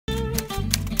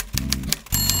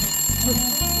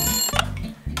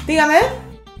Dígame.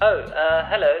 Oh,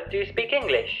 hello. Do you speak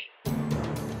English?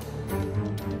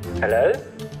 Hello?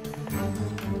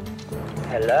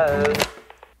 Hello?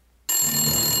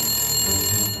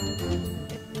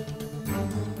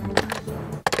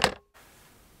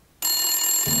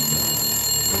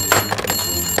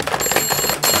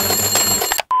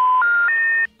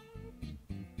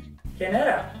 ¿Quién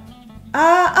era?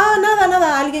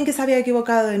 Nada. Alguien que se había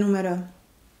equivocado de número.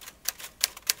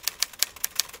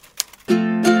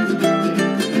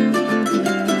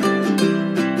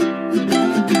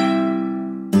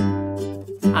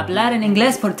 Hablar en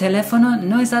inglés por teléfono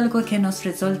no es algo que nos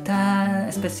resulta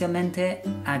especialmente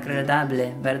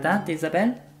agradable, ¿verdad,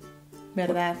 Isabel?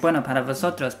 ¿Verdad? Bueno, para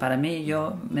vosotros, para mí,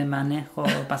 yo me manejo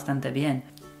bastante bien.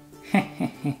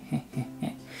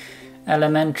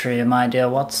 Elementary, my dear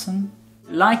Watson.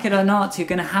 Like it or not, you're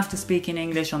going to have to speak in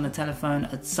English on the telephone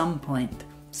at some point.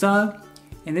 So,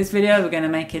 in this video, we're going to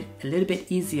make it a little bit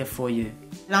easier for you.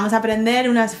 Vamos a aprender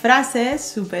unas frases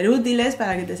súper útiles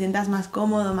para que te sientas más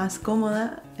cómodo, más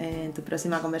cómoda en tu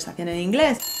próxima conversación en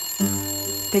inglés.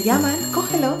 Te llaman,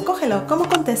 cógelo. ¿Cómo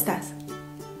contestas?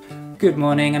 Good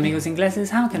morning, amigos ingleses.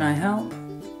 How can I help?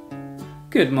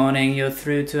 Good morning, you're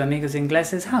through to amigos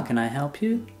ingleses. How can I help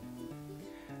you?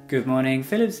 Good morning,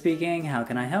 Philip speaking. How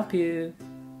can I help you?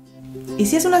 ¿Y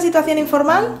si es una situación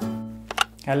informal?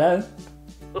 Hello?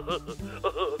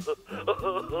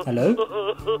 Hello?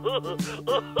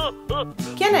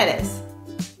 ¿Quién eres?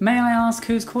 May I ask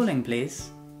who's calling, please?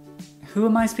 Who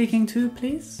am I speaking to,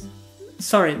 please?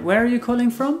 Sorry, where are you calling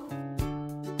from?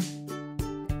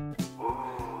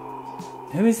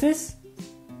 Who is this?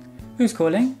 Who's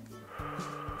calling?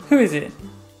 Who is it?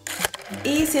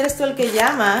 Y si eres tú el que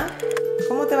llama,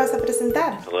 ¿cómo te vas a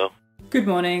presentar? Hello? Good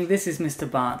morning, this is Mr.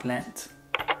 Bartlett.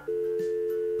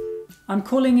 I'm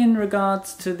calling in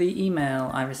regards to the email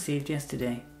I received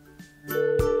yesterday.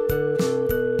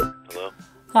 Hello?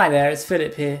 Hi there, it's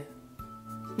Philip here.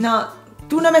 No,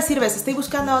 tú no me sirves, estoy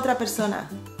buscando a otra persona.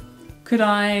 Could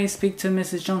I speak to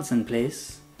Mrs. Johnson,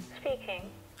 please? Speaking.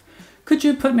 Could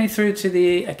you put me through to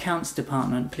the accounts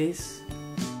department, please?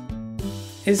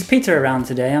 Is Peter around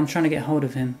today? I'm trying to get hold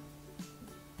of him.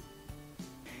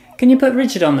 Can you put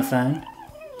Richard on the phone?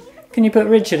 Can you put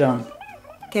Richard on?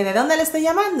 ¿Que de dónde le estoy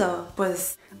llamando?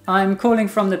 Pues I'm calling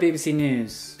from the BBC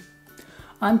News.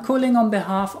 I'm calling on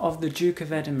behalf of the Duke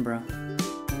of Edinburgh.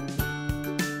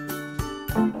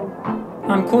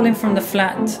 I'm calling from the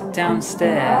flat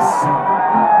downstairs.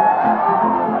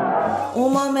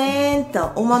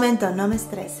 un momento, no me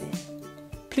estrese.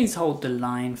 Please hold the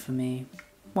line for me.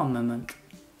 One moment.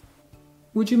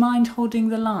 Would you mind holding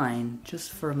the line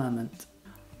just for a moment?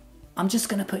 I'm just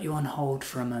going to put you on hold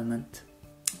for a moment.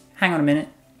 Hang on a minute.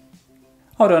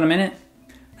 Hold on a minute.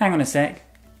 Hang on a sec.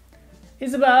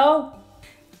 Isabel?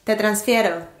 Te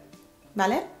transfiero,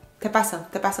 ¿vale? Te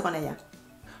paso con ella.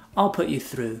 I'll put you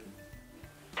through.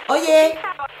 Oye,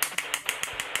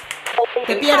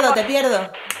 te pierdo.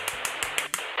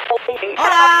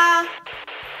 Hola.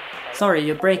 Sorry,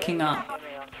 you're breaking up.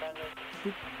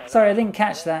 Sorry, I didn't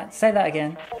catch that. Say that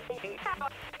again.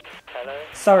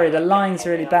 Sorry, the line's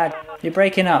really bad. You're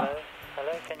breaking up.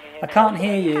 I can't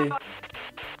hear you.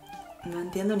 No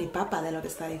entiendo ni papa de lo que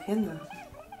está diciendo.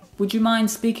 Would you mind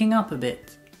speaking up a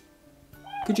bit?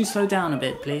 Could you slow down a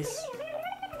bit, please?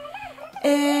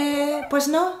 Pues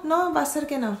no, va a ser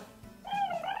que no.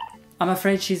 I'm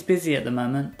afraid she's busy at the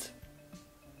moment.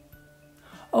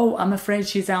 Oh, I'm afraid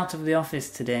she's out of the office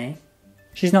today.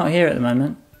 She's not here at the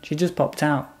moment. She just popped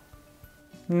out.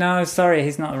 No, sorry,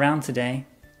 he's not around today.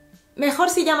 Mejor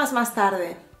si llamas más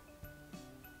tarde.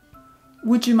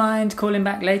 Would you mind calling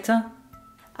back later?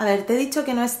 A ver, te he dicho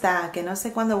que no está, que no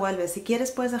sé cuándo vuelve. Si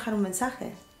quieres puedes dejar un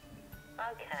mensaje.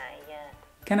 Okay, yeah.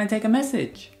 Can I take a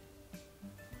message?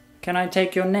 Can I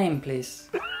take your name, please?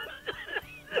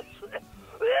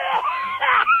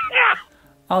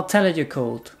 I'll tell her you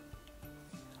called.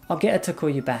 I'll get her to call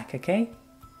you back, okay?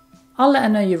 I'll let her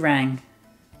know you rang.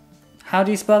 How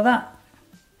do you spell that?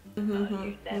 Yeah. I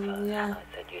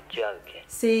said you're joking.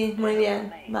 Sí, muy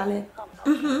bien, vale. I'm not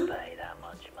going to pay that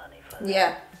much money for that.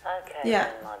 Yeah. Okay. Yeah.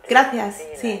 then, my dear. Gracias.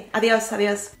 See you Sí,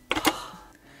 adiós.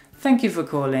 Thank you for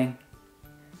calling.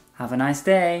 Have a nice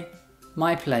day.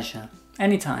 My pleasure.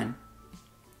 Anytime.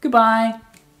 Goodbye.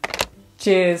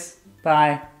 Cheers.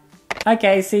 Bye.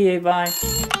 Okay, see you. Bye.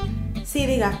 Sí,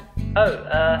 diga.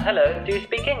 Oh, hello. Do you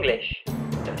speak English?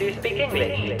 Do you speak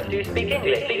English? Do you speak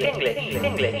English? Speak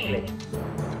English.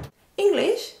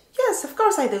 English? Yes, of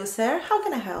course I do, sir. How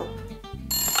can I help?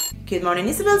 Good morning,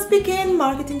 Isabel speaking.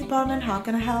 Marketing department, how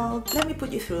can I help? Let me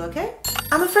put you through, okay?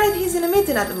 I'm afraid he's in a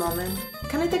meeting at the moment.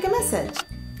 Can I take a message?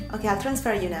 Okay, I'll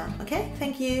transfer you now, okay?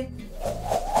 Thank you.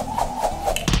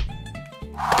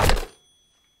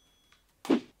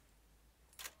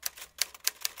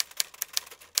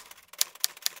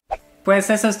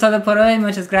 Pues eso es todo por hoy,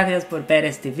 muchas gracias por ver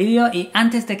este vídeo y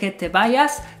antes de que te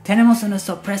vayas, tenemos una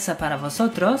sorpresa para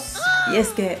vosotros. Y es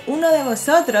que uno de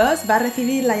vosotros va a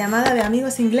recibir la llamada de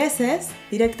amigos ingleses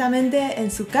directamente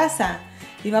en su casa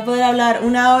y va a poder hablar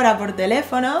 1 hora por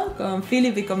teléfono con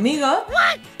Philip y conmigo.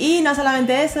 Y no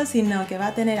solamente eso, sino que va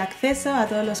a tener acceso a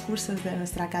todos los cursos de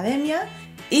nuestra academia.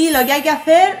 Y lo que hay que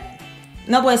hacer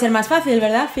no puede ser más fácil,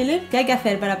 ¿verdad, Philip? ¿Qué hay que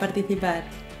hacer para participar?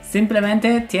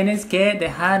 Simplemente tienes que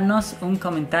dejarnos un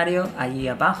comentario allí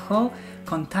abajo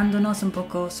contándonos un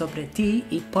poco sobre ti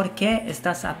y por qué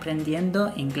estás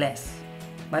aprendiendo inglés,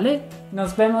 ¿vale?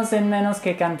 Nos vemos en menos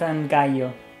que cantan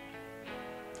gallo.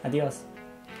 Adiós.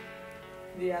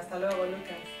 Y hasta luego,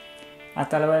 Lucas.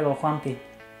 Hasta luego, Juanpi.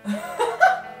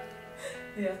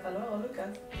 Y hasta luego, Lucas.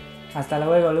 Hasta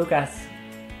luego, Lucas.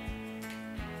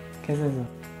 ¿Qué es eso?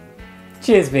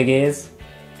 Cheers, biggies.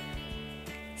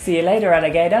 See you later,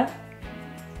 alligator.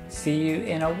 See you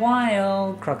in a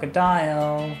while,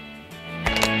 crocodile.